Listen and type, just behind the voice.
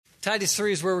Titus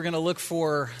 3 is where we're going to look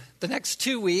for the next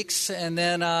 2 weeks. And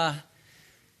then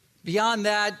beyond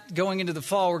that, going into the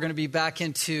fall, we're going to be back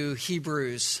into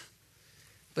Hebrews.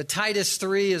 But Titus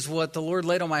 3 is what the Lord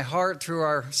laid on my heart through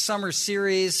our summer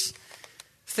series,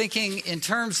 thinking in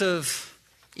terms of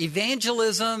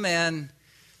evangelism and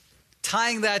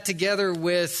tying that together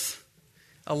with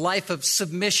a life of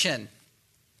submission.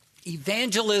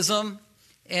 Evangelism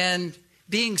and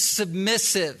being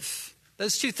submissive.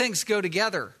 Those two things go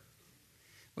together.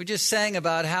 We just sang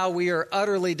about how we are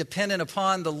utterly dependent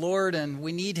upon the Lord and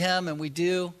we need Him, and we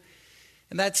do.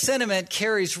 And that sentiment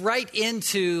carries right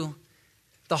into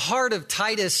the heart of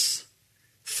Titus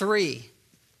 3.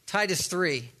 Titus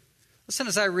 3. Listen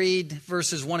as I read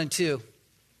verses 1 and 2.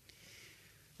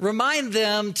 Remind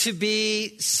them to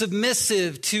be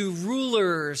submissive to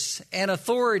rulers and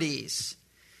authorities,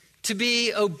 to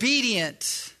be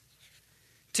obedient,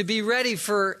 to be ready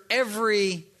for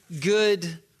every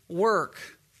good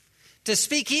work, to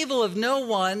speak evil of no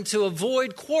one, to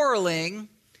avoid quarreling,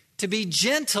 to be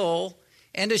gentle,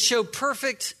 and to show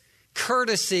perfect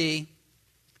courtesy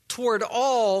toward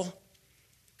all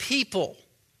people.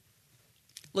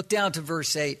 Look down to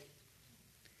verse 8.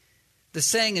 The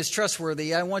saying is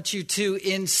trustworthy. I want you to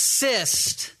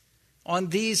insist on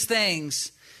these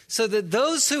things so that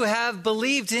those who have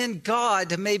believed in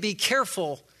God may be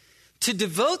careful to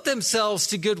devote themselves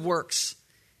to good works.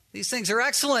 These things are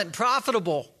excellent and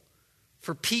profitable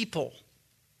for people.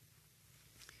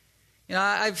 You know,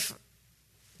 I've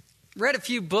read a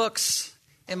few books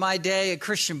in my day,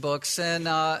 Christian books,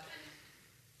 and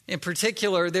in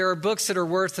particular, there are books that are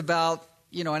worth about,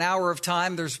 an hour of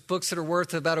time. There's books that are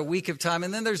worth about a week of time,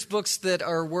 and then there's books that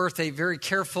are worth a very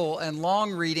careful and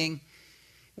long reading,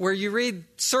 where you read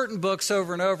certain books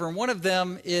over and over. And one of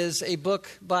them is a book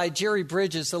by Jerry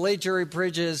Bridges, the late Jerry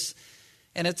Bridges,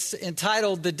 and it's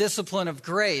entitled The Discipline of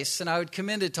Grace. And I would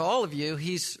commend it to all of you.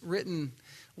 He's written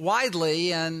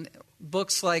widely, and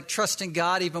books like Trusting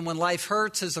God Even When Life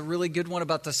Hurts is a really good one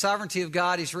about the sovereignty of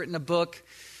God. He's written a book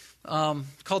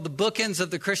called The Bookends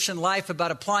of the Christian Life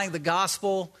about applying the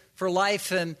gospel for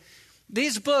life. And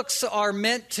these books are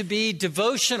meant to be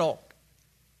devotional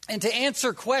and to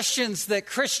answer questions that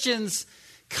Christians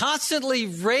constantly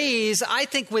raise, I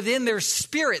think, within their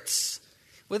spirits,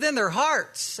 within their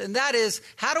hearts. And that is,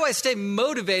 how do I stay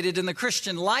motivated in the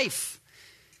Christian life?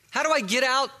 How do I get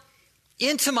out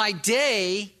into my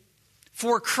day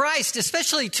for Christ,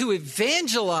 especially to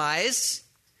evangelize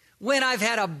when I've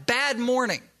had a bad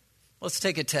morning? Let's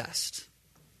take a test.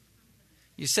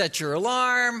 You set your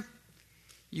alarm.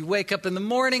 You wake up in the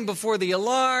morning before the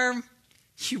alarm.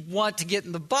 You want to get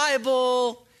in the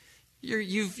Bible.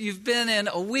 You've been in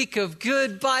a week of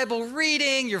good Bible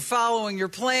reading. You're following your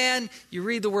plan. You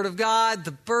read the Word of God.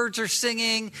 The birds are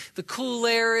singing. The cool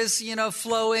air is,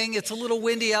 flowing. It's a little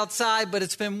windy outside, but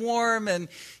it's been warm, and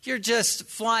you're just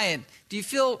flying. Do you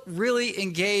feel really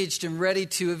engaged and ready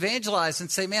to evangelize and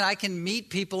say, man, I can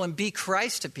meet people and be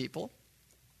Christ to people?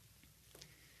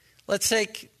 Let's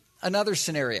take another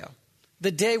scenario.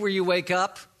 The day where you wake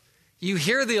up, you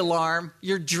hear the alarm,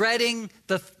 you're dreading,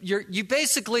 you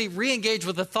basically re-engage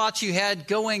with the thoughts you had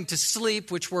going to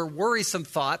sleep, which were worrisome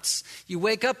thoughts. You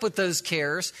wake up with those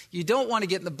cares. You don't want to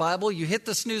get in the Bible. You hit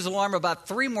the snooze alarm about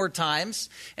 3 more times,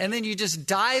 and then you just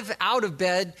dive out of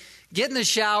bed, get in the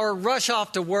shower, rush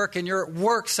off to work, and you're at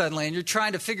work suddenly, and you're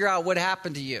trying to figure out what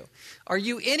happened to you. Are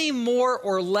you any more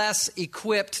or less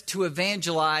equipped to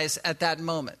evangelize at that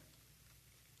moment?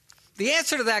 The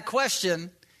answer to that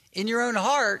question in your own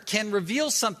heart can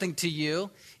reveal something to you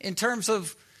in terms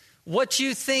of what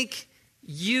you think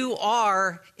you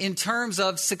are in terms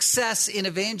of success in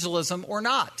evangelism or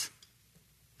not.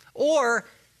 Or,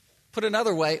 put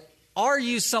another way, are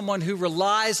you someone who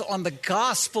relies on the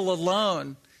gospel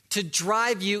alone to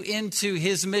drive you into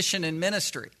His mission and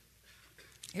ministry?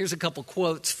 Here's a couple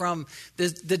quotes from the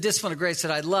Discipline of Grace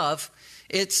that I love.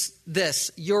 It's this: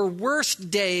 your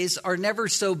worst days are never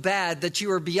so bad that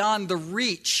you are beyond the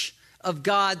reach of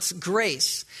God's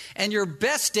grace. And your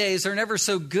best days are never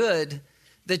so good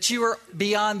that you are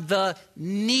beyond the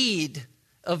need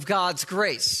of God's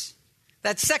grace.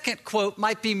 That second quote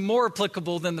might be more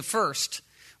applicable than the first.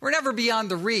 We're never beyond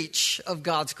the reach of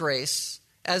God's grace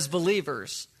as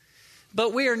believers.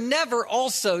 But we are never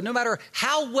also, no matter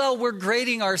how well we're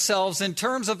grading ourselves in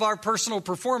terms of our personal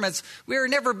performance, we are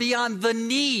never beyond the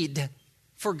need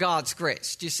for God's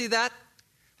grace. Do you see that?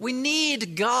 We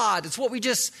need God. It's what we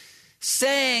just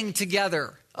sang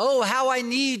together. Oh, how I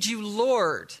need you,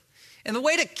 Lord. And the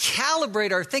way to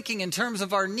calibrate our thinking in terms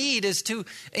of our need is to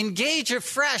engage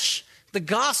afresh the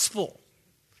gospel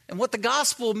and what the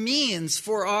gospel means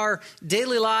for our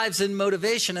daily lives and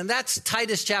motivation. And that's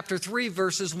Titus chapter 3,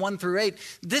 verses 1 through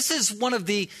 8. This is one of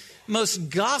the most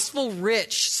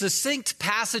gospel-rich, succinct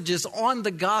passages on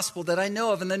the gospel that I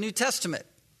know of in the New Testament.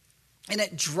 And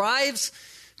it drives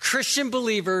Christian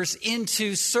believers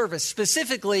into service,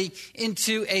 specifically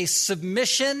into a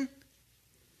submission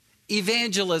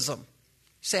evangelism. You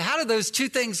say, how do those two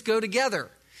things go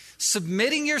together?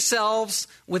 Submitting yourselves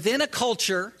within a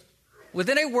culture,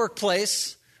 within a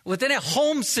workplace, within a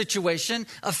home situation,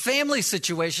 a family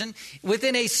situation,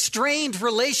 within a strained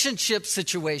relationship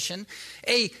situation,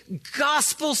 a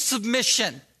gospel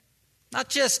submission. Not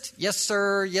just, yes,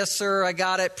 sir, I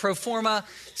got it, pro forma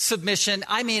submission.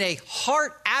 I mean a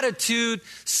heart attitude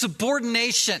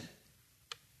subordination,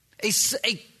 a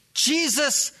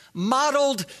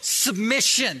Jesus-modeled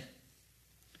submission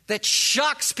that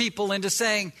shocks people into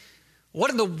saying, what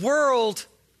in the world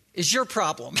is your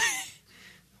problem?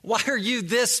 Why are you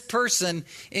this person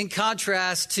in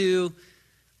contrast to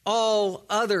all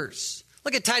others?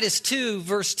 Look at Titus 2,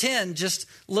 verse 10, just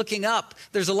looking up.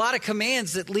 There's a lot of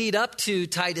commands that lead up to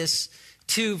Titus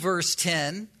 2, verse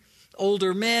 10.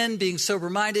 Older men being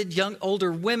sober-minded,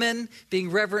 older women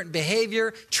being reverent in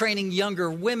behavior, training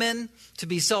younger women to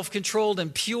be self-controlled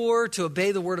and pure, to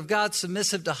obey the word of God,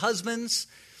 submissive to husbands.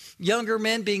 Younger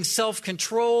men being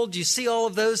self-controlled. You see all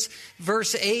of those.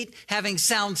 Verse 8, having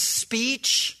sound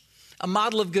speech, a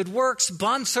model of good works.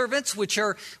 Bondservants, which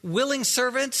are willing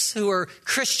servants who are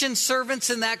Christian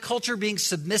servants in that culture, being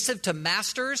submissive to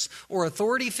masters or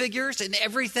authority figures in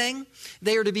everything.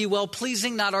 They are to be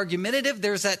well-pleasing, not argumentative.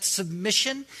 There's that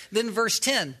submission. Then verse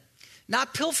 10,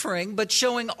 not pilfering, but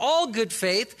showing all good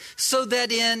faith, so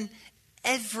that in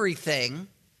everything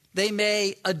they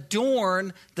may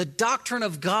adorn the doctrine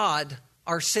of God,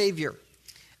 our Savior.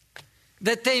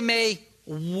 That they may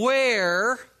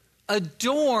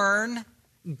adorn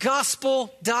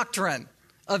gospel doctrine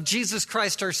of Jesus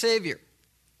Christ, our Savior.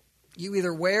 You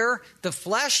either wear the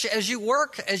flesh as you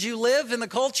work, as you live in the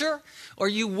culture, or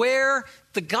you wear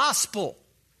the gospel.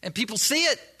 And people see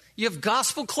it. You have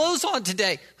gospel clothes on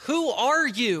today. Who are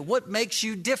you? What makes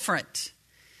you different?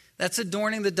 That's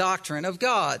adorning the doctrine of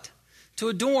God. To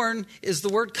adorn is the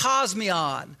word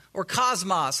cosmion or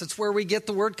cosmos. It's where we get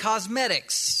the word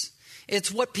cosmetics.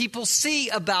 It's what people see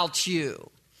about you.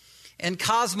 And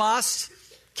cosmos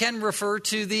can refer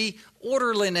to the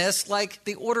orderliness, like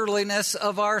the orderliness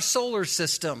of our solar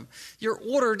system. You're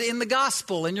ordered in the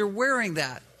gospel and you're wearing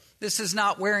that. This is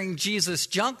not wearing Jesus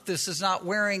junk. This is not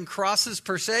wearing crosses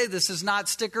per se. This is not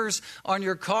stickers on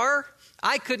your car.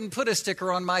 I couldn't put a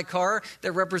sticker on my car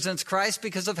that represents Christ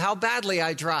because of how badly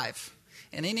I drive.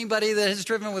 And anybody that has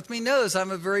driven with me knows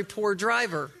I'm a very poor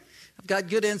driver. I've got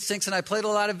good instincts and I played a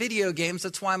lot of video games.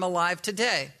 That's why I'm alive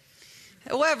today.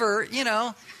 However,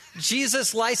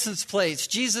 Jesus license plates,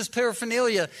 Jesus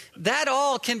paraphernalia, that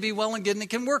all can be well and good and it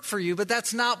can work for you. But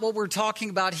that's not what we're talking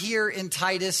about here in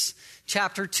Titus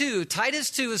chapter 2.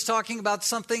 Titus 2 is talking about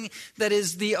something that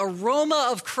is the aroma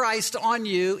of Christ on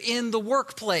you in the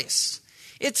workplace.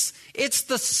 It's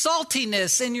the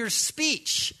saltiness in your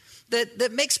speech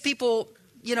that makes people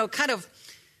kind of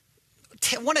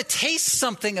want to taste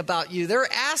something about you.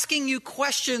 They're asking you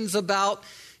questions about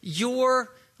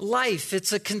your life.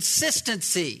 It's a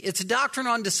consistency. It's a doctrine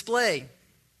on display.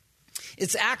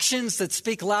 It's actions that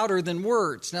speak louder than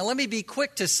words. Now, let me be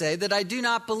quick to say that I do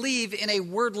not believe in a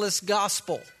wordless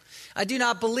gospel. I do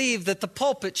not believe that the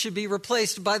pulpit should be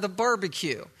replaced by the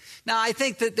barbecue. Now, I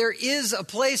think that there is a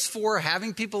place for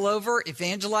having people over,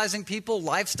 evangelizing people,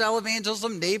 lifestyle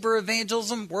evangelism, neighbor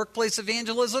evangelism, workplace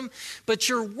evangelism. But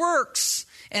your works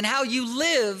and how you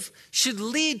live should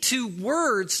lead to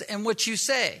words and what you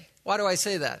say. Why do I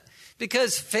say that?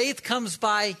 Because faith comes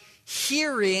by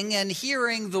hearing and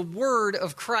hearing the word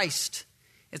of Christ.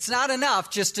 It's not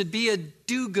enough just to be a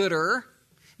do-gooder.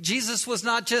 Jesus was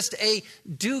not just a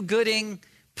do-gooding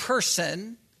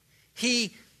person.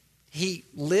 He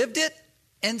lived it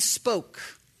and spoke.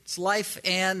 It's life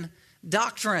and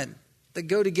doctrine that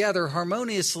go together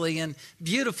harmoniously and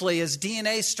beautifully as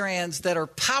DNA strands that are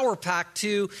power-packed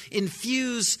to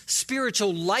infuse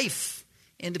spiritual life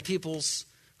into people's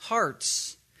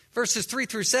hearts. Verses 3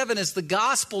 through 7 is the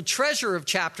gospel treasure of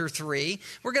chapter 3.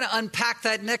 We're going to unpack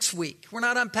that next week. We're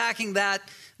not unpacking that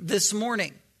this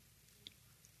morning.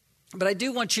 But I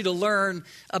do want you to learn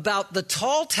about the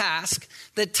tall task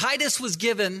that Titus was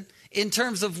given in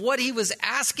terms of what he was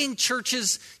asking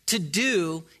churches to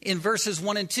do in verses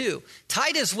 1 and 2.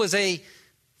 Titus was a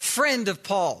friend of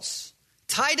Paul's.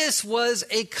 Titus was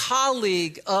a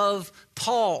colleague of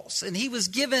Paul's, and he was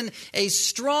given a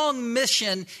strong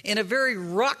mission in a very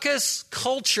ruckus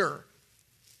culture.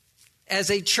 as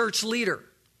a church leader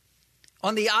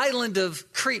on the island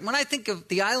of Crete. When I think of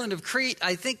the island of Crete,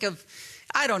 I think of,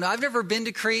 I don't know, I've never been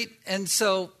to Crete, and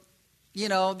so,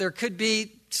 there could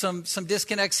be some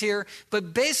disconnects here.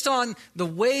 But based on the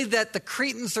way that the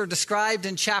Cretans are described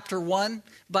in chapter 1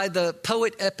 by the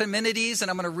poet Epimenides, and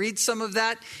I'm going to read some of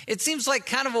that, it seems like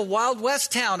kind of a Wild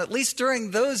West town, at least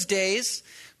during those days.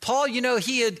 Paul,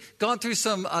 he had gone through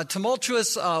some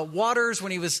tumultuous waters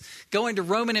when he was going to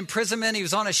Roman imprisonment. He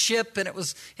was on a ship, and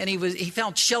he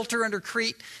found shelter under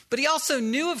Crete. But he also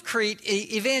knew of Crete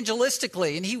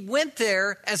evangelistically, and he went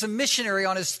there as a missionary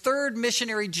on his third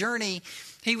missionary journey.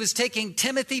 He was taking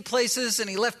Timothy places, and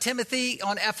he left Timothy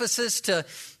on Ephesus to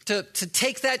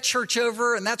take that church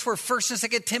over, and that's where 1st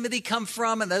and 2nd Timothy come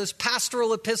from, and those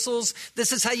pastoral epistles.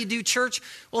 This is how you do church.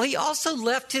 Well, he also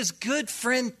left his good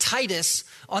friend Titus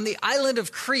on the island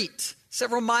of Crete,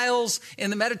 several miles in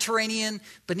the Mediterranean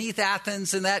beneath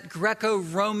Athens, in that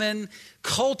Greco-Roman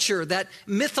culture, that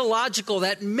mythological,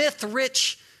 that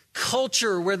myth-rich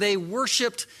culture where they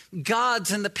worshiped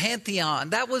gods in the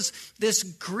pantheon. That was this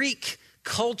Greek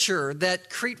culture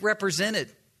that Crete represented.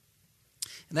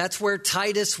 And that's where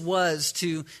Titus was,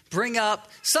 to bring up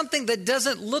something that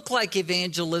doesn't look like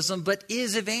evangelism, but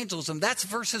is evangelism. That's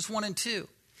verses 1 and 2.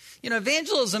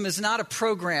 Evangelism is not a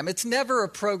program. It's never a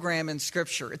program in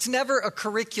Scripture. It's never a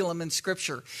curriculum in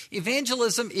Scripture.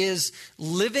 Evangelism is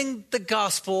living the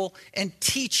gospel and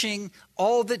teaching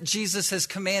all that Jesus has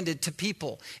commanded to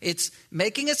people. It's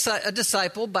making a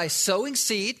disciple by sowing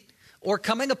seed, or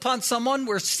coming upon someone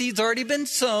where seed's already been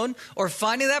sown, or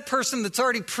finding that person that's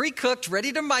already pre-cooked,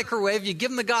 ready to microwave. You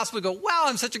give them the gospel, you go, wow,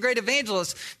 I'm such a great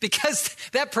evangelist because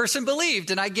that person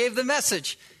believed and I gave the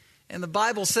message. And the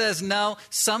Bible says, no,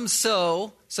 some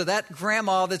sow. So that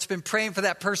grandma that's been praying for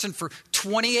that person for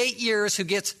 28 years who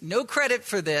gets no credit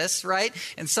for this, right?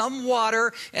 And some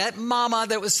water, that mama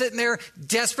that was sitting there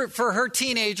desperate for her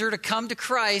teenager to come to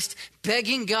Christ,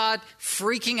 begging God,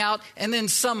 freaking out, and then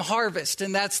some harvest.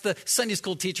 And that's the Sunday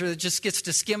school teacher that just gets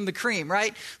to skim the cream,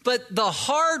 right? But the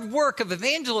hard work of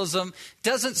evangelism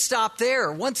doesn't stop there.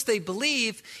 Once they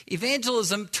believe,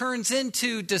 evangelism turns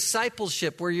into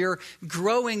discipleship, where you're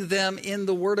growing them in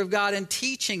the Word of God and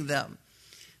teaching them.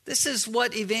 This is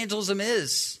what evangelism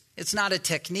is. It's not a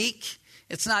technique.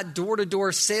 It's not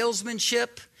door-to-door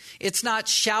salesmanship. It's not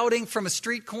shouting from a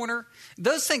street corner.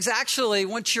 Those things actually,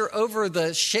 once you're over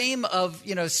the shame of,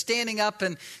 standing up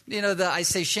and, I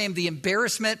say shame, the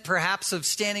embarrassment perhaps of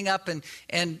standing up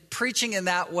and preaching in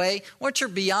that way. Once you're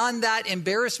beyond that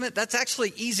embarrassment, that's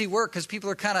actually easy work because people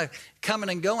are kind of coming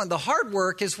and going. The hard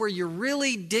work is where you're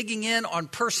really digging in on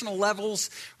personal levels,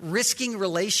 risking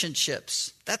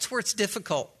relationships. That's where it's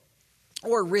difficult.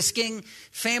 Or risking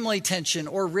family tension,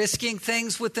 or risking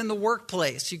things within the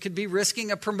workplace. You could be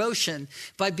risking a promotion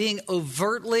by being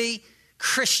overtly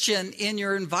Christian in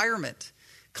your environment.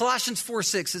 Colossians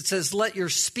 4:6, it says, let your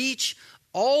speech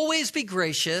always be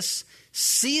gracious,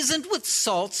 seasoned with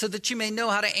salt, so that you may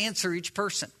know how to answer each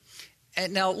person.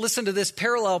 And now listen to this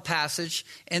parallel passage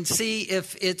and see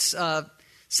if it's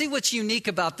see what's unique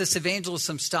about this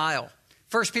evangelism style.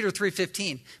 1 Peter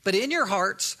 3:15, but in your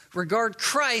hearts regard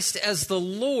Christ as the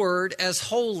Lord as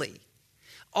holy,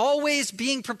 always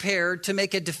being prepared to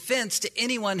make a defense to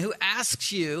anyone who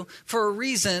asks you for a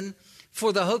reason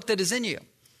for the hope that is in you.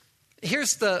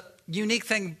 Here's the unique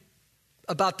thing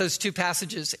about those two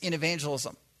passages in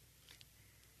evangelism.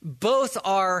 Both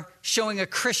are showing a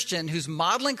Christian who's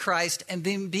modeling Christ and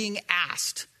then being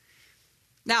asked.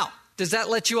 Now, does that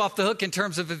let you off the hook in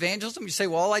terms of evangelism? You say,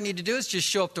 well, all I need to do is just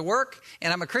show up to work,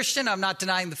 and I'm a Christian, I'm not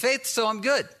denying the faith, so I'm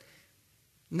good.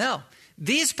 No.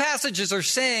 These passages are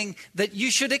saying that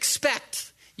you should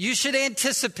expect, you should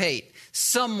anticipate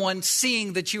someone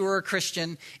seeing that you are a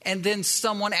Christian and then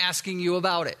someone asking you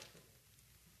about it.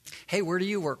 Hey, where do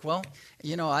you work? Well,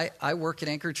 I work at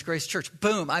Anchorage Grace Church.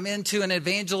 Boom, I'm into an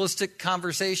evangelistic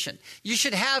conversation. You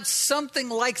should have something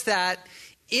like that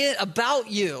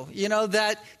about you,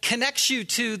 that connects you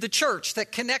to the church,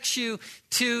 that connects you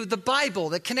to the Bible,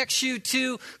 that connects you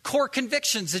to core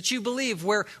convictions that you believe,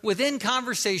 where within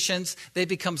conversations, they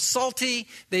become salty,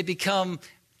 they become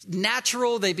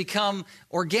natural, they become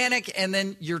organic, and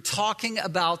then you're talking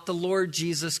about the Lord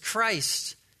Jesus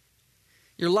Christ.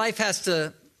 Your life has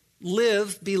to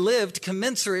be lived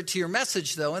commensurate to your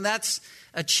message, though, and that's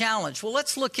a challenge. Well,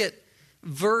 let's look at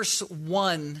verse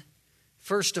 1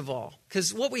 first of all,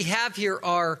 because what we have here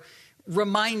are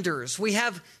reminders. We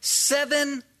have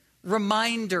 7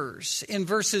 reminders in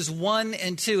verses 1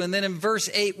 and 2, and then in verse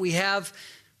 8 we have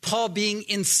Paul being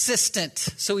insistent.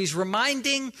 So he's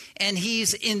reminding and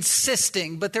he's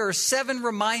insisting. But there are 7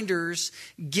 reminders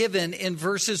given in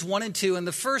verses 1 and 2. And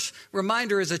the first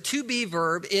reminder is a to be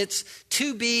verb. It's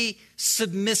to be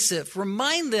submissive.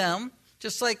 Remind them,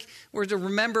 just like we're to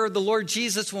remember the Lord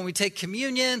Jesus when we take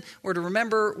communion. We're to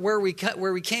remember where we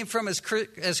came from as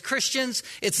Christians.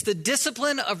 It's the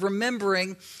discipline of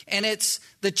remembering, and it's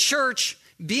the church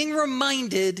being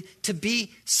reminded to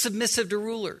be submissive to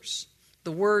rulers.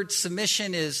 The word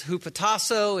submission is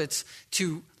hupotasso. It's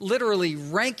to literally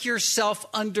rank yourself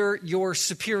under your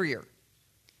superior.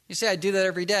 You say, I do that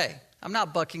every day. I'm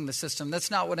not bucking the system. That's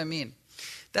not what I mean.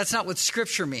 That's not what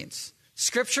Scripture means.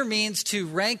 Scripture means to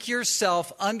rank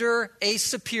yourself under a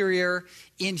superior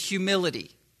in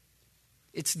humility.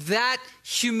 It's that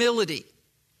humility.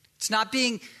 It's not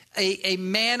being a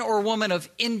man or woman of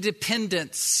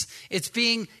independence. It's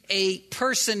being a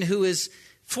person who is,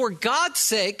 for God's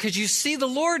sake, because you see the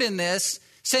Lord in this,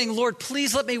 saying, Lord,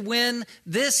 please let me win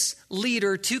this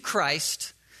leader to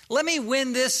Christ. Let me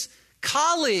win this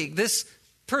colleague, this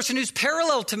person who's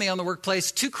parallel to me on the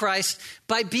workplace to Christ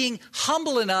by being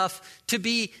humble enough to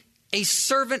be a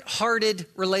servant-hearted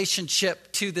relationship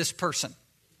to this person.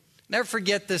 Never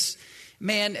forget this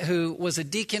man who was a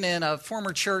deacon in a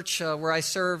former church where I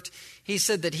served. He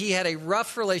said that he had a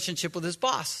rough relationship with his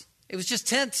boss. It was just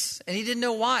tense, and he didn't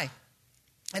know why.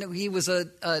 And he was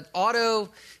an auto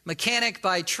mechanic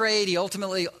by trade. He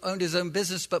ultimately owned his own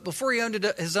business. But before he owned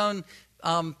his own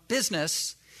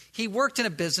business, he worked in a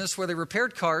business where they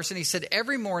repaired cars. And he said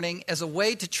every morning, as a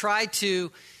way to try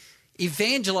to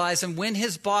evangelize and win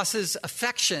his boss's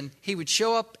affection, he would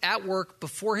show up at work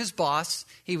before his boss.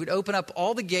 He would open up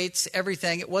all the gates,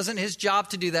 everything. It wasn't his job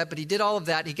to do that, but he did all of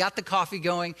that. He got the coffee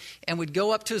going and would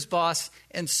go up to his boss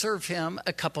and serve him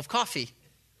a cup of coffee.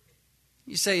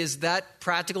 You say, is that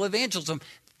practical evangelism?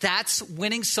 That's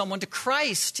winning someone to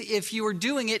Christ if you are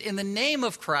doing it in the name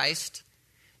of Christ,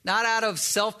 not out of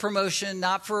self-promotion,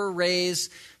 not for a raise,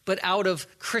 but out of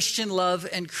Christian love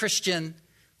and Christian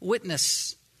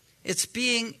witness. It's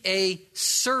being a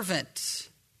servant.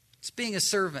 It's being a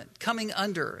servant, coming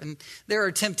under. And there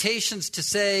are temptations to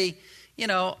say, you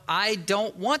know, I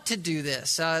don't want to do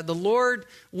this. The Lord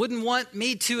wouldn't want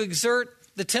me to exert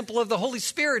the temple of the Holy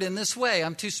Spirit in this way.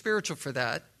 I'm too spiritual for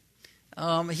that.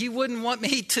 He wouldn't want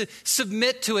me to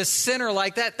submit to a sinner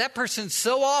like that. That person's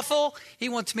so awful. He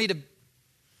wants me to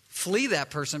flee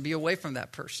that person, be away from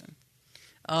that person.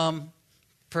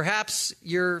 Perhaps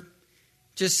you're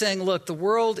just saying, look, the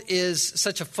world is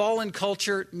such a fallen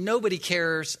culture. Nobody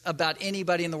cares about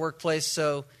anybody in the workplace,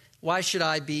 so why should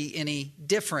I be any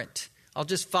different? I'll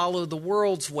just follow the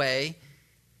world's way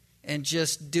and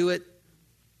just do it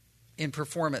in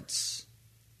performance.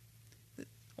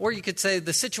 Or you could say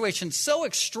the situation's so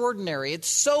extraordinary, it's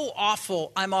so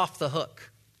awful, I'm off the hook,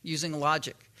 using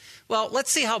logic. Well,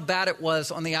 let's see how bad it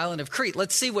was on the island of Crete.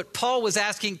 Let's see what Paul was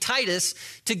asking Titus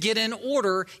to get in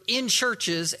order in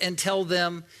churches and tell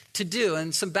them to do.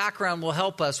 And some background will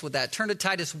help us with that. Turn to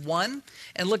Titus 1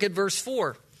 and look at verse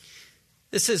 4.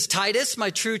 This is Titus, my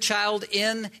true child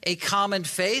in a common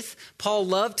faith. Paul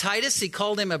loved Titus. He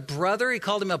called him a brother. He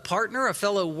called him a partner, a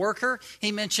fellow worker.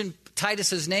 He mentioned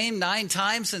Titus's name 9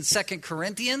 times in 2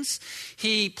 Corinthians.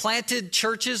 He planted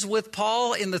churches with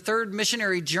Paul in the 3rd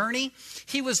missionary journey.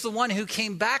 He was the one who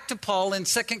came back to Paul in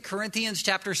 2 Corinthians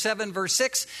chapter 7, verse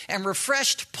 6, and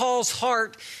refreshed Paul's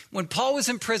heart when Paul was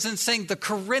in prison, saying the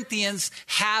Corinthians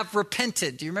have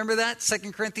repented. Do you remember that?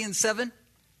 2 Corinthians 7?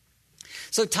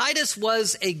 So Titus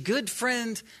was a good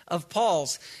friend of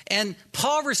Paul's, and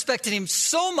Paul respected him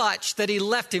so much that he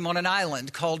left him on an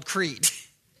island called Crete.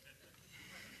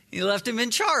 He left him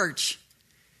in charge.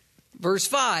 Verse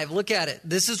 5, look at it.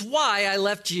 This is why I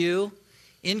left you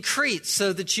in Crete,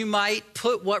 so that you might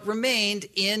put what remained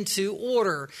into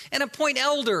order and appoint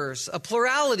elders, a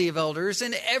plurality of elders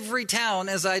in every town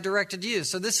as I directed you.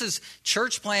 So this is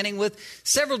church planning with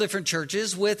several different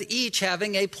churches, with each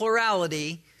having a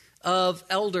plurality of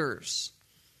elders.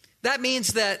 That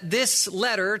means that this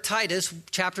letter, Titus,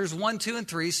 chapters 1, 2, and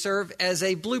 3, serve as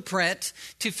a blueprint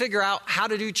to figure out how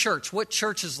to do church, what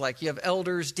church is like. You have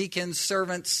elders, deacons,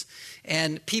 servants,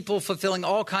 and people fulfilling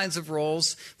all kinds of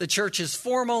roles. The church is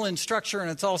formal in structure, and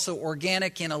it's also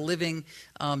organic in a living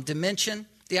dimension.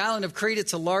 The island of Crete,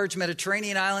 it's a large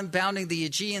Mediterranean island bounding the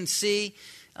Aegean Sea.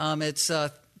 It's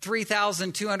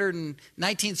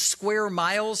 3,219 square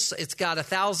miles. It's got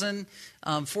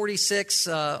 1,046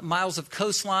 miles of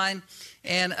coastline.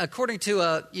 And according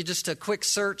to just a quick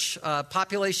search,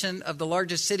 population of the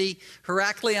largest city,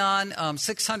 Heraklion,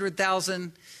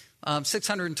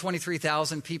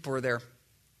 623,000 people are there.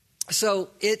 So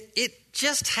it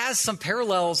just has some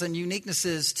parallels and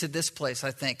uniquenesses to this place,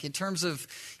 I think, in terms of,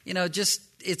 just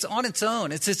it's on its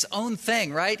own. It's its own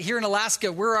thing, right? Here in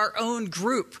Alaska, we're our own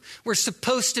group. We're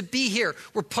supposed to be here.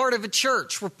 We're part of a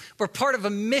church. We're part of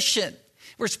a mission.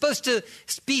 We're supposed to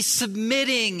be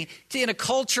submitting in a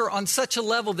culture on such a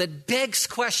level that begs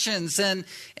questions and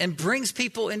brings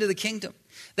people into the kingdom.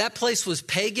 That place was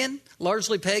pagan,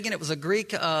 largely pagan. It was a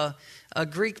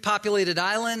Greek-populated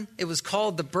island. It was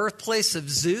called the birthplace of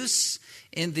Zeus.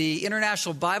 In the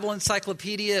International Bible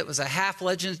Encyclopedia, it was a half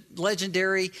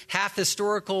legendary, half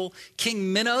historical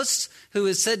King Minos, who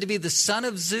is said to be the son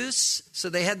of Zeus. So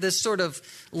they had this sort of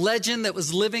legend that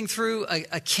was living through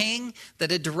a king that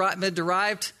had been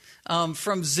derived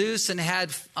from Zeus and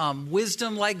had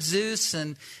wisdom like Zeus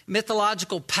and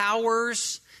mythological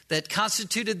powers that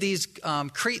constituted these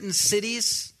Cretan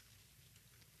cities.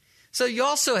 So you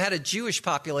also had a Jewish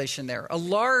population there, a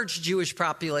large Jewish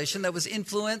population that was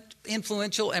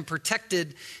influential and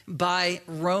protected by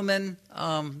Roman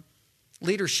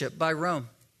leadership, by Rome.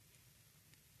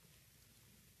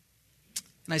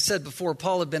 And I said before,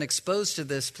 Paul had been exposed to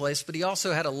this place, but he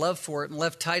also had a love for it and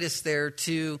left Titus there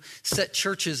to set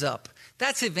churches up.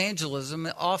 That's evangelism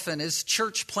often, is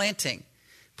church planting,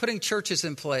 putting churches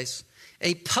in place.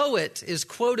 A poet is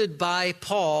quoted by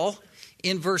Paul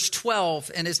in verse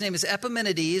 12, and his name is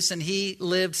Epimenides, and he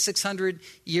lived 600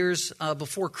 years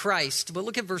before Christ. But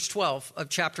look at verse 12 of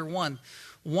chapter 1.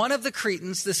 One of the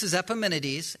Cretans, this is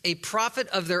Epimenides, a prophet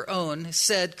of their own,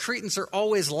 said, Cretans are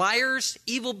always liars,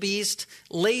 evil beasts,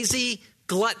 lazy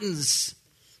gluttons.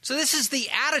 So this is the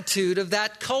attitude of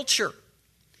that culture.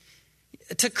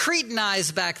 To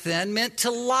Cretanize back then meant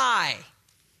to lie.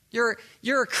 You're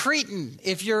a Cretan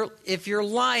if you're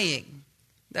lying.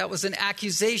 That was an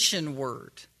accusation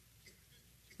word.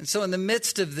 And so in the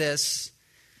midst of this,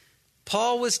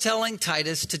 Paul was telling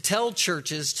Titus to tell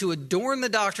churches to adorn the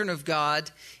doctrine of God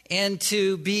and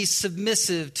to be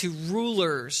submissive to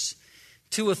rulers,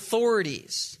 to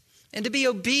authorities, and to be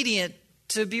obedient,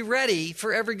 to be ready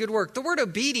for every good work. The word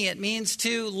obedient means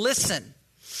to listen.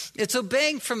 It's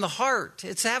obeying from the heart.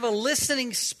 It's to have a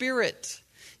listening spirit.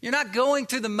 You're not going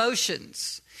through the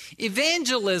motions.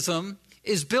 Evangelism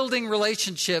is building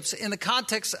relationships in the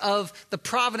context of the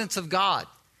providence of God.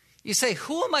 You say,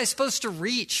 who am I supposed to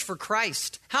reach for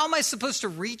Christ? How am I supposed to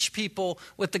reach people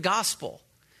with the gospel?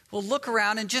 Well, look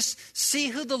around and just see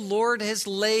who the Lord has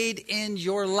laid in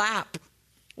your lap.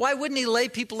 Why wouldn't he lay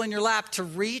people in your lap to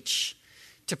reach,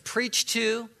 to preach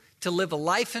to live a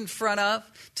life in front of,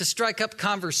 to strike up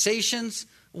conversations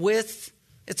with?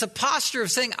 It's a posture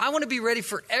of saying, I want to be ready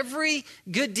for every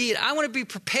good deed. I want to be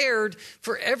prepared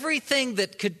for everything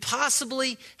that could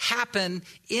possibly happen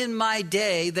in my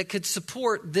day that could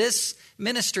support this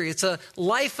ministry. It's a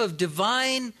life of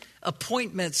divine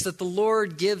appointments that the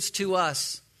Lord gives to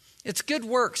us. It's good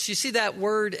works. You see that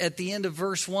word at the end of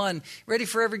verse 1, ready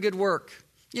for every good work.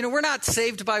 We're not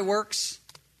saved by works.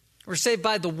 We're saved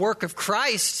by the work of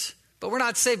Christ, but we're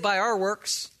not saved by our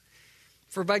works.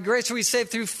 For by grace are we saved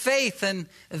through faith, and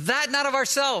that not of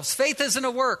ourselves. Faith isn't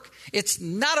a work. It's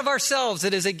not of ourselves.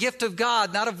 It is a gift of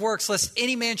God, not of works, lest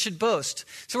any man should boast.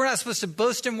 So we're not supposed to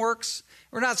boast in works.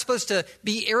 We're not supposed to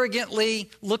be arrogantly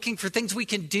looking for things we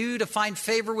can do to find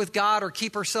favor with God or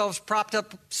keep ourselves propped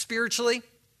up spiritually.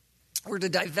 We're to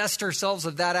divest ourselves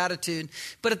of that attitude.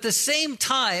 But at the same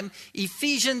time,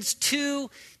 Ephesians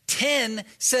 2:10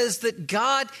 says that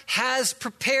God has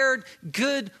prepared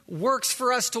good works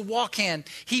for us to walk in.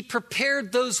 He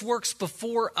prepared those works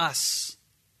before us.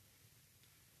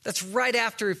 That's right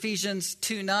after Ephesians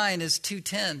 2:9 is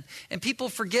 2:10. And people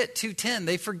forget 2:10.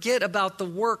 They forget about the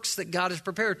works that God has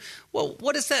prepared. Well,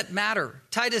 what does that matter?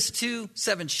 Titus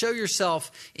 2:7, show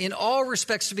yourself in all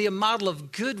respects to be a model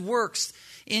of good works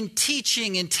in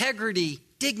teaching, integrity,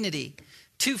 dignity.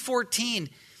 2:14,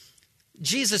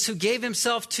 Jesus, who gave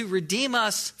himself to redeem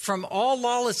us from all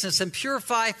lawlessness and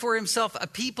purify for himself a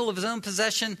people of his own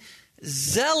possession,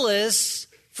 zealous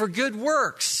for good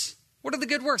works. What are the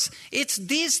good works? It's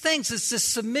these things. It's this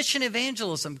submission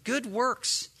evangelism, good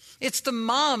works. It's the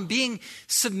mom being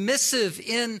submissive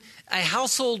in a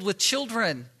household with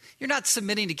children. You're not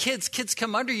submitting to kids. Kids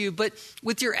come under you, but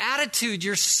with your attitude,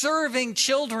 you're serving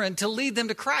children to lead them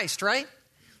to Christ, right?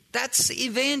 That's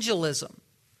evangelism.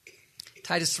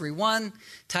 Titus 3:1,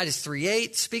 Titus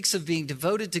 3:8 speaks of being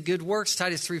devoted to good works.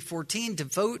 Titus 3:14,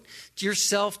 devote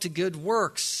yourself to good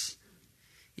works.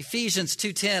 Ephesians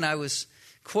 2:10, I was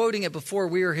quoting it before,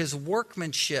 we are his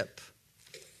workmanship.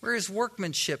 We're his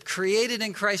workmanship, created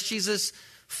in Christ Jesus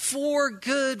for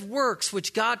good works,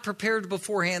 which God prepared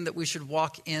beforehand that we should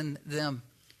walk in them.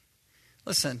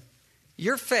 Listen,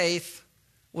 your faith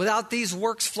without these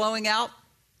works flowing out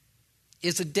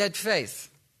is a dead faith.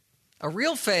 A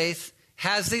real faith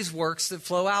has these works that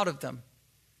flow out of them.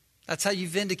 That's how you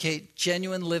vindicate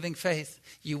genuine living faith.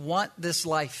 You want this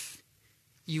life.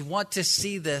 You want to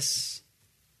see this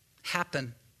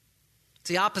happen. It's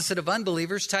the opposite of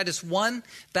unbelievers. Titus 1,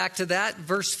 back to that,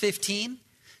 verse 15.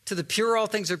 To the pure, all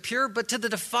things are pure, but to the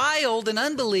defiled and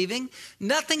unbelieving,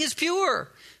 nothing is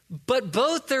pure. But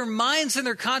both their minds and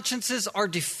their consciences are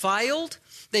defiled.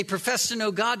 They profess to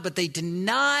know God, but they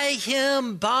deny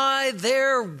him by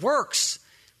their works.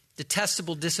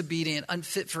 Detestable, disobedient,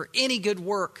 unfit for any good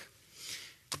work.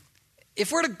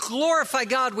 If we're to glorify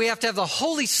God, we have to have the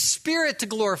Holy Spirit to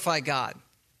glorify God.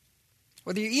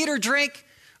 Whether you eat or drink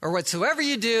or whatsoever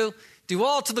you do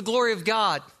all to the glory of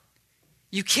God.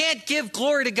 You can't give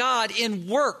glory to God in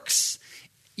works.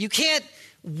 You can't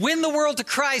win the world to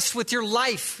Christ with your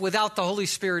life without the Holy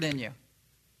Spirit in you.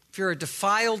 If you're a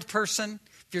defiled person,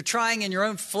 if you're trying in your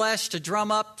own flesh to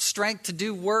drum up strength to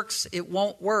do works, it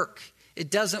won't work. It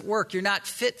doesn't work. You're not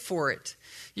fit for it.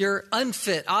 You're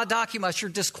unfit, adakimas. You're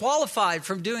disqualified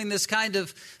from doing this kind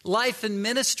of life and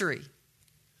ministry.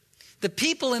 The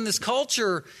people in this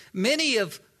culture, many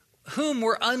of whom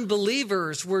were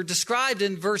unbelievers, were described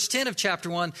in verse 10 of chapter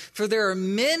 1. For there are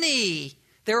many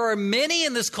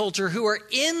in this culture who are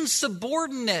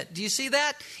insubordinate. Do you see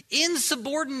that?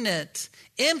 Insubordinate,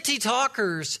 empty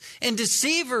talkers and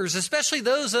deceivers, especially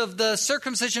those of the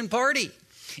circumcision party.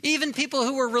 Even people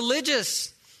who were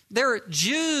religious. There are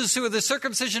Jews who are the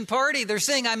circumcision party. They're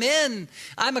saying,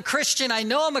 I'm a Christian. I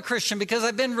know I'm a Christian because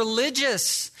I've been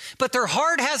religious. But their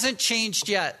heart hasn't changed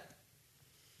yet.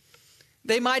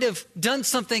 They might have done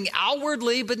something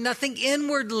outwardly, but nothing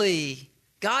inwardly.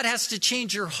 God has to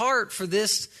change your heart for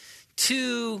this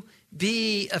to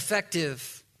be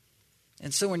effective.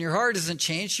 And so when your heart isn't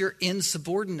changed, you're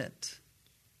insubordinate.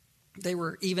 They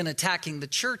were even attacking the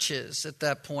churches at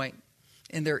that point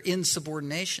in their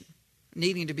insubordination,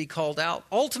 needing to be called out.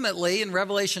 Ultimately, in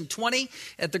Revelation 20,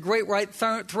 at the great white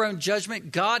throne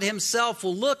judgment, God himself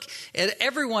will look at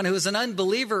everyone who is an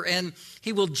unbeliever and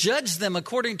he will judge them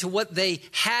according to what they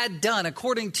had done,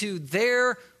 according to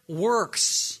their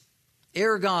works.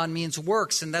 Ergon means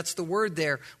works, and that's the word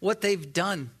there, what they've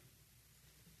done.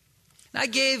 I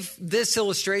gave this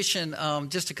illustration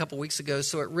just a couple weeks ago,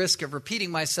 so at risk of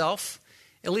repeating myself,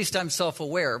 at least I'm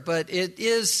self-aware, but it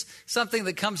is something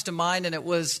that comes to mind, and it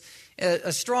was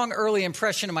a strong early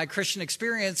impression of my Christian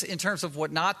experience in terms of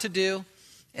what not to do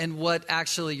and what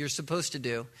actually you're supposed to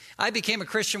do. I became a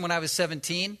Christian when I was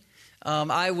 17.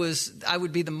 I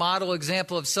would be the model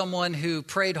example of someone who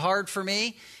prayed hard for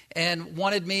me and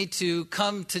wanted me to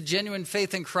come to genuine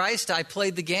faith in Christ. I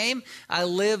played the game. I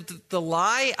lived the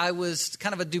lie. I was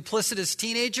kind of a duplicitous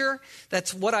teenager.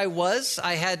 That's what I was.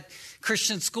 I had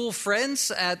Christian school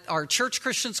friends at our church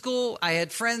Christian school. I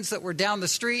had friends that were down the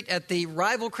street at the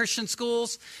rival Christian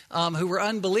schools who were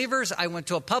unbelievers. I went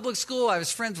to a public school. I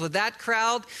was friends with that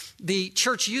crowd. The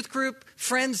church youth group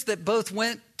friends that both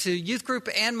went to youth group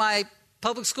and my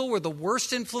public school were the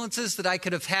worst influences that I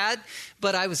could have had.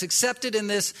 But I was accepted in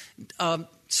this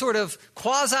sort of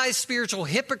quasi-spiritual,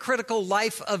 hypocritical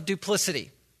life of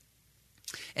duplicity.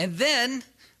 And then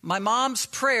my mom's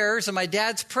prayers and my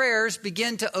dad's prayers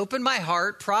began to open my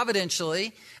heart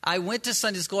providentially. I went to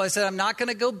Sunday school. I said, I'm not going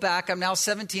to go back. I'm now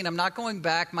 17. I'm not going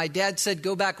back. My dad said,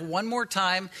 go back one more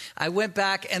time. I went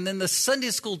back. And then the Sunday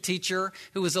school teacher,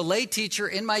 who was a lay teacher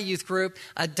in my youth group,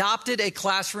 adopted a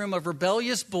classroom of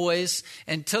rebellious boys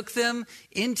and took them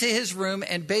into his room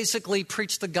and basically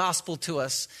preached the gospel to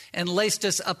us and laced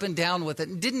us up and down with it.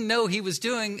 And didn't know he was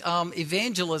doing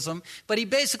evangelism, but he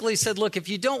basically said, look, if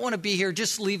you don't want to be here,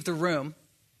 just leave the room.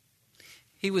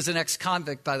 He was an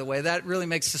ex-convict, by the way. That really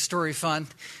makes the story fun.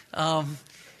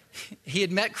 He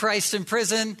had met Christ in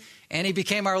prison, and he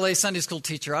became our lay Sunday school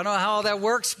teacher. I don't know how all that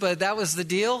works, but that was the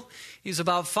deal. He was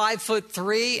about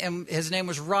 5'3", and his name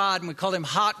was Rod, and we called him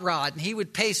Hot Rod. And he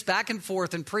would pace back and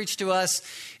forth and preach to us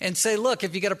and say, look,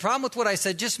 if you got a problem with what I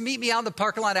said, just meet me out in the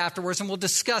parking lot afterwards, and we'll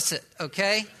discuss it,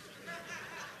 okay?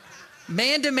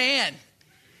 Man to man.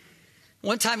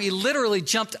 One time he literally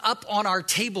jumped up on our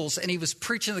tables and he was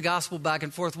preaching the gospel back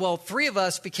and forth. Well, 3 of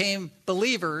us became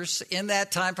believers in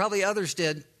that time. Probably others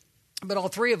did. But all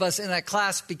 3 of us in that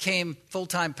class became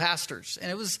full-time pastors. And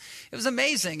it was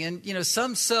amazing. And, you know,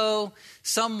 some sow,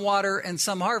 some water, and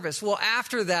some harvest. Well,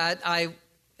 after that, I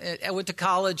went to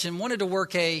college and wanted to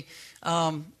work a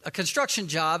construction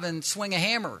job and swing a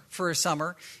hammer for a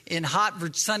summer in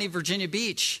hot, sunny Virginia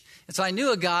Beach. And so I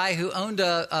knew a guy who owned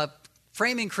a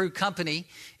framing crew company,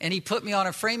 and he put me on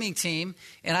a framing team,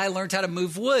 and I learned how to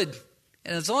move wood.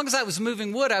 And as long as I was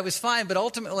moving wood, I was fine. But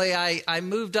ultimately, I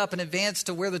moved up in advance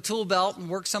to wear the tool belt and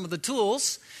work some of the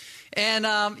tools. And,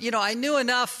 I knew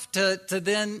enough to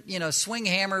then, swing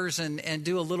hammers and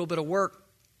do a little bit of work.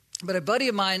 But a buddy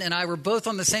of mine and I were both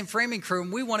on the same framing crew,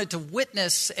 and we wanted to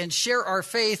witness and share our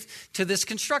faith to this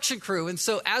construction crew. And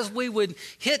so as we would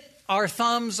hit our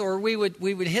thumbs or we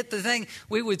would hit the thing,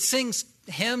 we would sing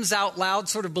hymns out loud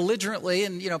sort of belligerently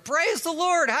and, praise the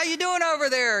Lord. How you doing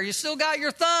over there? You still got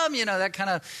your thumb? That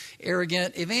kind of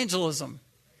arrogant evangelism.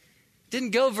 Didn't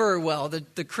go very well.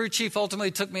 The crew chief ultimately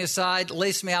took me aside,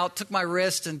 laced me out, took my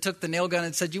wrist and took the nail gun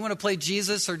and said, "You want to play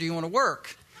Jesus or do you want to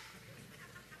work?"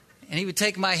 And he would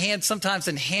take my hand sometimes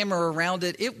and hammer around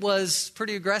it. It was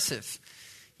pretty aggressive.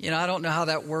 I don't know how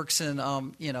that works in,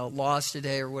 laws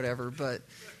today or whatever, but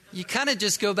you kind of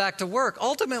just go back to work.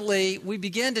 Ultimately, we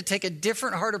began to take a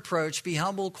different hard approach, be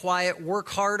humble, quiet, work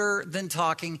harder than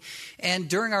talking. And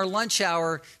during our lunch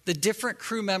hour, the different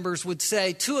crew members would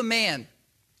say to a man,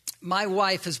 "My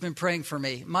wife has been praying for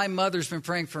me. My mother's been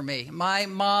praying for me. My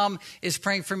mom is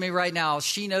praying for me right now.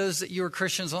 She knows that you are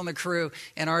Christians on the crew."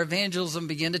 And our evangelism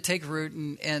began to take root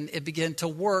and it began to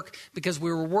work because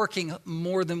we were working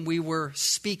more than we were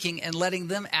speaking and letting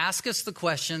them ask us the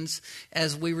questions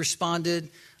as we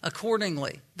responded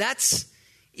accordingly. That's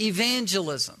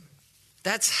evangelism.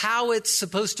 That's how it's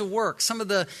supposed to work. Some of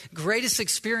the greatest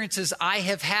experiences I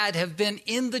have been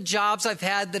in the jobs I've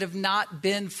had that have not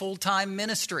been full-time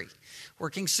ministry,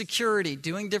 working security,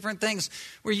 doing different things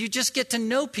where you just get to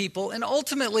know people. And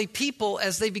ultimately, people,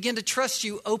 as they begin to trust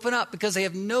you, open up because they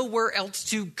have nowhere else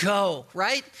to go,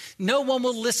 right? No one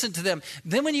will listen to them.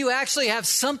 Then when you actually have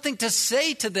something to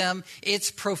say to them,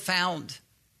 it's profound.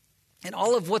 And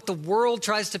all of what the world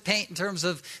tries to paint in terms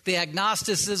of the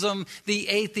agnosticism, the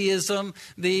atheism,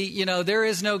 there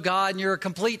is no God and you're a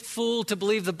complete fool to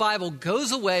believe the Bible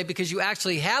goes away because you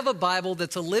actually have a Bible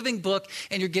that's a living book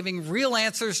and you're giving real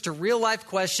answers to real life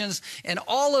questions. And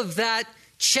all of that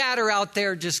chatter out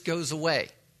there just goes away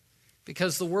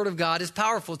because the Word of God is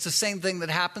powerful. It's the same thing that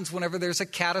happens whenever there's a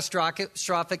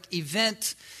catastrophic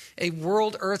event, a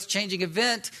world earth-changing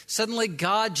event. Suddenly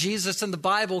God, Jesus, and the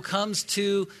Bible comes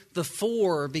to the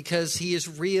fore because he is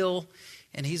real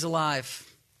and he's alive.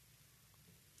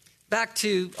 Back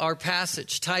to our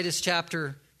passage, Titus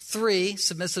chapter 3,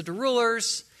 submissive to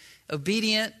rulers,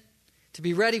 obedient, to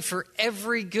be ready for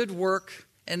every good work.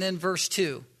 And then verse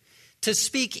 2, to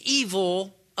speak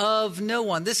evil of no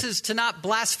one. This is to not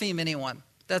blaspheme anyone.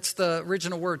 That's the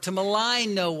original word. To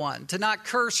malign no one, to not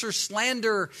curse or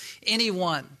slander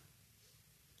anyone.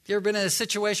 You ever been in a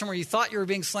situation where you thought you were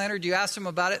being slandered? You asked them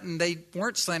about it and they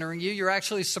weren't slandering you. You're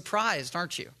actually surprised,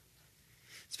 aren't you?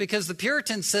 It's because the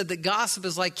Puritans said that gossip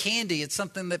is like candy. It's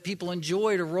something that people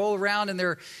enjoy to roll around in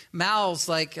their mouths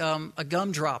like a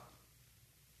gumdrop.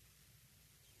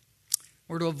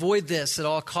 We're to avoid this at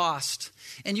all cost.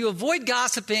 And you avoid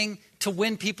gossiping to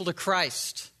win people to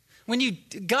Christ.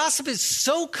 Gossip is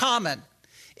so common.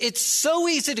 It's so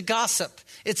easy to gossip.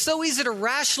 It's so easy to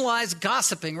rationalize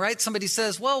gossiping, right? Somebody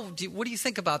says, well, what do you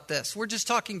think about this? We're just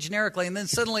talking generically, and then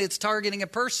suddenly it's targeting a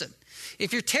person.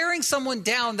 If you're tearing someone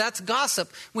down, that's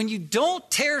gossip. When you don't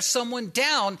tear someone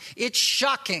down, it's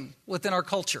shocking within our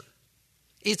culture.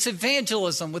 It's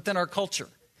evangelism within our culture.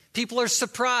 People are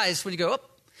surprised when you go, oh.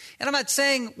 And I'm not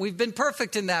saying we've been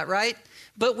perfect in that, right?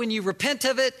 But when you repent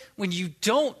of it, when you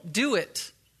don't do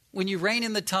it, when you rein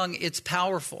in the tongue, it's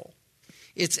powerful.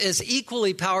 It's as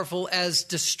equally powerful as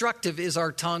destructive is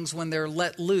our tongues when they're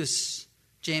let loose,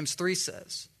 James 3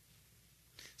 says.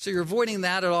 So you're avoiding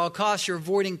that at all costs. You're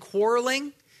avoiding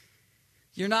quarreling.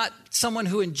 You're not someone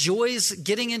who enjoys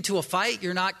getting into a fight.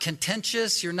 You're not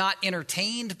contentious. You're not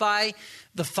entertained by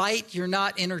the fight. You're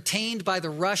not entertained by the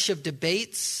rush of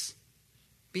debates.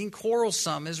 Being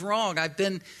quarrelsome is wrong.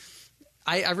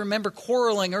 I remember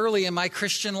quarreling early in my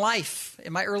Christian life.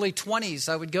 In my early 20s,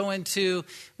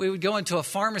 we would go into a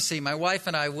pharmacy, my wife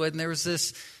and I would, and there was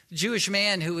this Jewish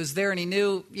man who was there, and he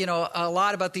knew, a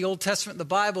lot about the Old Testament and the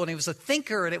Bible, and he was a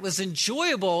thinker, and it was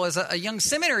enjoyable as a young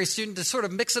seminary student to sort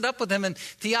of mix it up with him and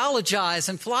theologize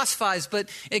and philosophize, but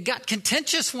it got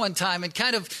contentious one time and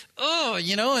kind of,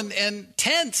 and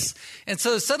tense. And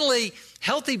so suddenly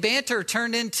healthy banter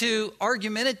turned into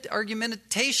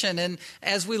argumentation. And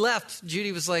as we left,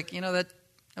 Judy was like, that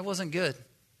wasn't good.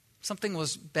 Something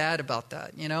was bad about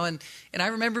that, and I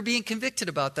remember being convicted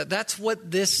about that. That's what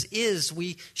this is.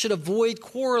 We should avoid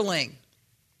quarreling.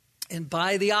 And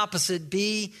by the opposite,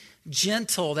 be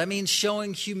gentle. That means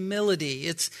showing humility.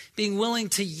 It's being willing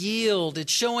to yield.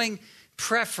 It's showing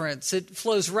preference. It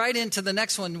flows right into the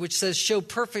next one, which says, show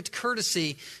perfect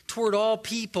courtesy toward all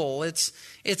people. It's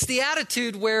the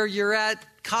attitude where you're at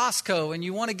Costco and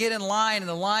you want to get in line, and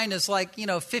the line is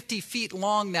 50 feet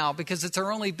long now because it's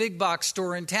our only big box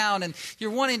store in town, and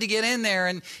you're wanting to get in there,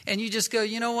 and you just go,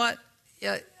 you know what?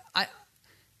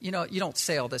 You don't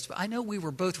say all this, but I know we were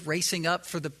both racing up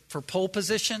for pole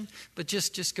position, but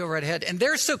just go right ahead. And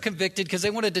they're so convicted because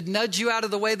they wanted to nudge you out of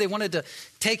the way. They wanted to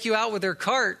take you out with their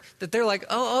cart that they're like,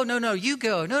 oh, no, you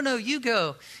go. No, you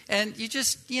go. And you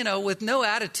just, with no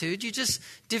attitude, you just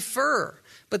defer.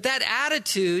 But that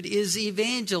attitude is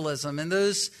evangelism, and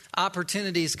those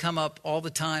opportunities come up all the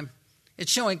time.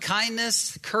 It's showing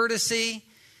kindness, courtesy,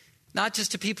 not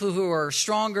just to people who are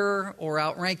stronger or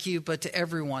outrank you, but to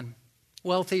everyone.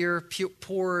 Wealthier,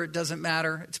 poor, it doesn't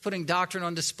matter. It's putting doctrine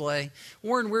on display.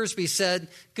 Warren Wiersbe said,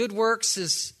 good works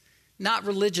is not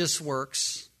religious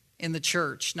works in the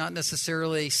church, not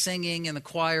necessarily singing in the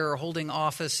choir or holding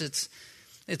office.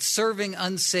 It's serving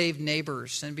unsaved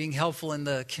neighbors and being helpful in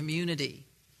the community.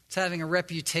 It's having a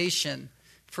reputation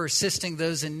for assisting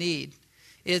those in need.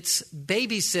 It's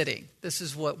babysitting. This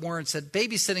is what Warren said,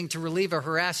 babysitting to relieve a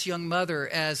harassed young mother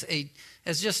as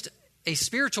just a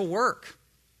spiritual work.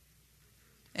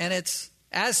 And it's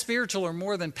as spiritual or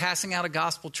more than passing out a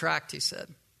gospel tract, he said.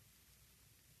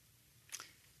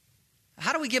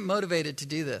 How do we get motivated to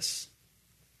do this?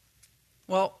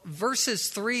 Well, verses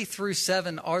 3 through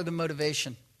 7 are the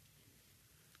motivation.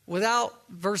 Without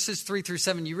verses 3 through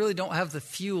 7, you really don't have the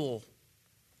fuel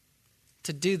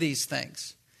to do these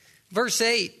things. Verse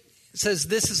 8 says,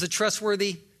 this is a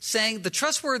trustworthy saying. The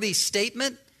trustworthy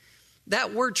statement,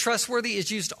 that word trustworthy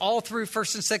is used all through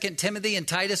 1st and 2nd Timothy and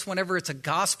Titus whenever it's a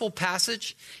gospel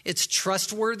passage. It's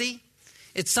trustworthy.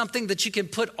 It's something that you can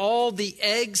put all the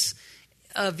eggs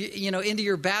into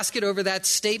your basket over that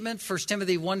statement. 1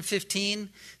 Timothy 1:15.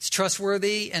 It's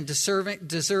trustworthy and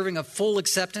deserving of full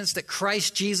acceptance that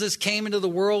Christ Jesus came into the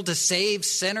world to save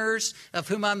sinners, of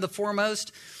whom I'm the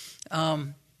foremost.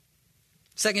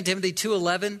 2 Timothy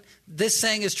 2:11, this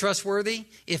saying is trustworthy.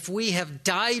 If we have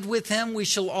died with him, we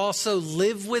shall also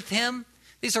live with him.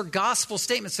 These are gospel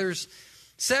statements. There's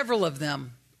several of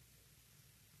them.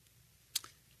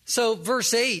 So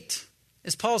verse 8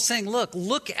 is Paul saying,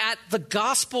 look at the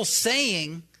gospel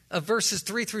saying of verses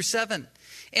 3 through 7.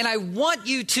 And I want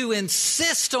you to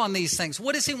insist on these things.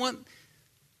 What does he want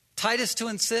Titus to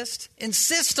insist?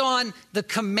 Insist on the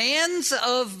commands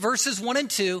of verses 1 and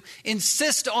 2.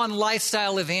 Insist on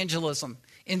lifestyle evangelism.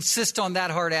 Insist on that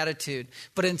hard attitude.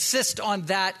 But insist on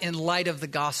that in light of the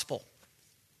gospel.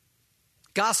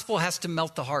 Gospel has to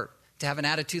melt the heart to have an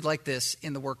attitude like this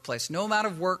in the workplace. No amount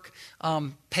of work,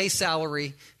 pay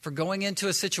salary for going into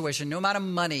a situation, no amount of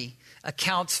money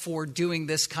accounts for doing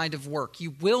this kind of work.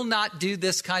 You will not do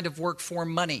this kind of work for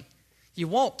money. You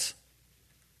won't.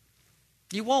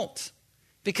 You won't,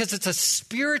 because it's a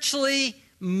spiritually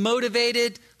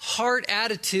motivated heart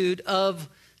attitude of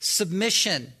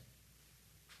submission.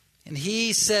 And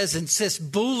he says,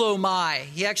 insist, boulomai.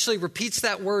 He actually repeats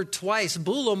that word twice.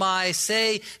 Boulomai,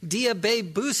 say,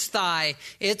 diabebusthai.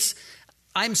 It's,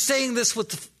 I'm saying this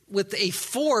with a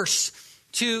force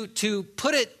to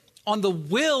put it on the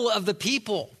will of the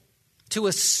people, to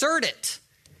assert it,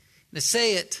 to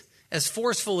say it as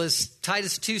forceful as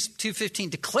Titus 2:15.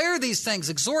 Declare these things,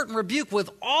 exhort and rebuke with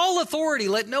all authority.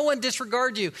 Let no one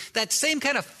disregard you. That same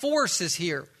kind of force is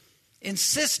here.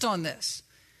 Insist on this.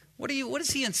 What is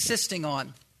he insisting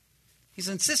on? He's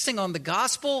insisting on the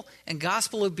gospel and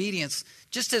gospel obedience,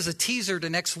 just as a teaser to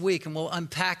next week, and we'll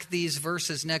unpack these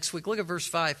verses next week. Look at verse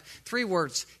 5. 3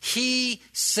 words. He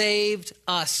saved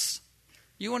us.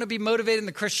 You want to be motivated in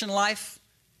the Christian life?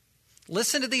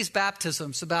 Listen to these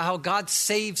baptisms about how God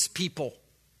saves people.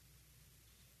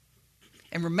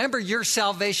 And remember your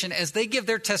salvation as they give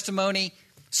their testimony.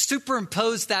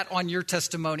 Superimpose that on your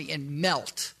testimony and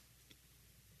melt.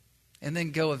 And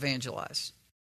then go evangelize.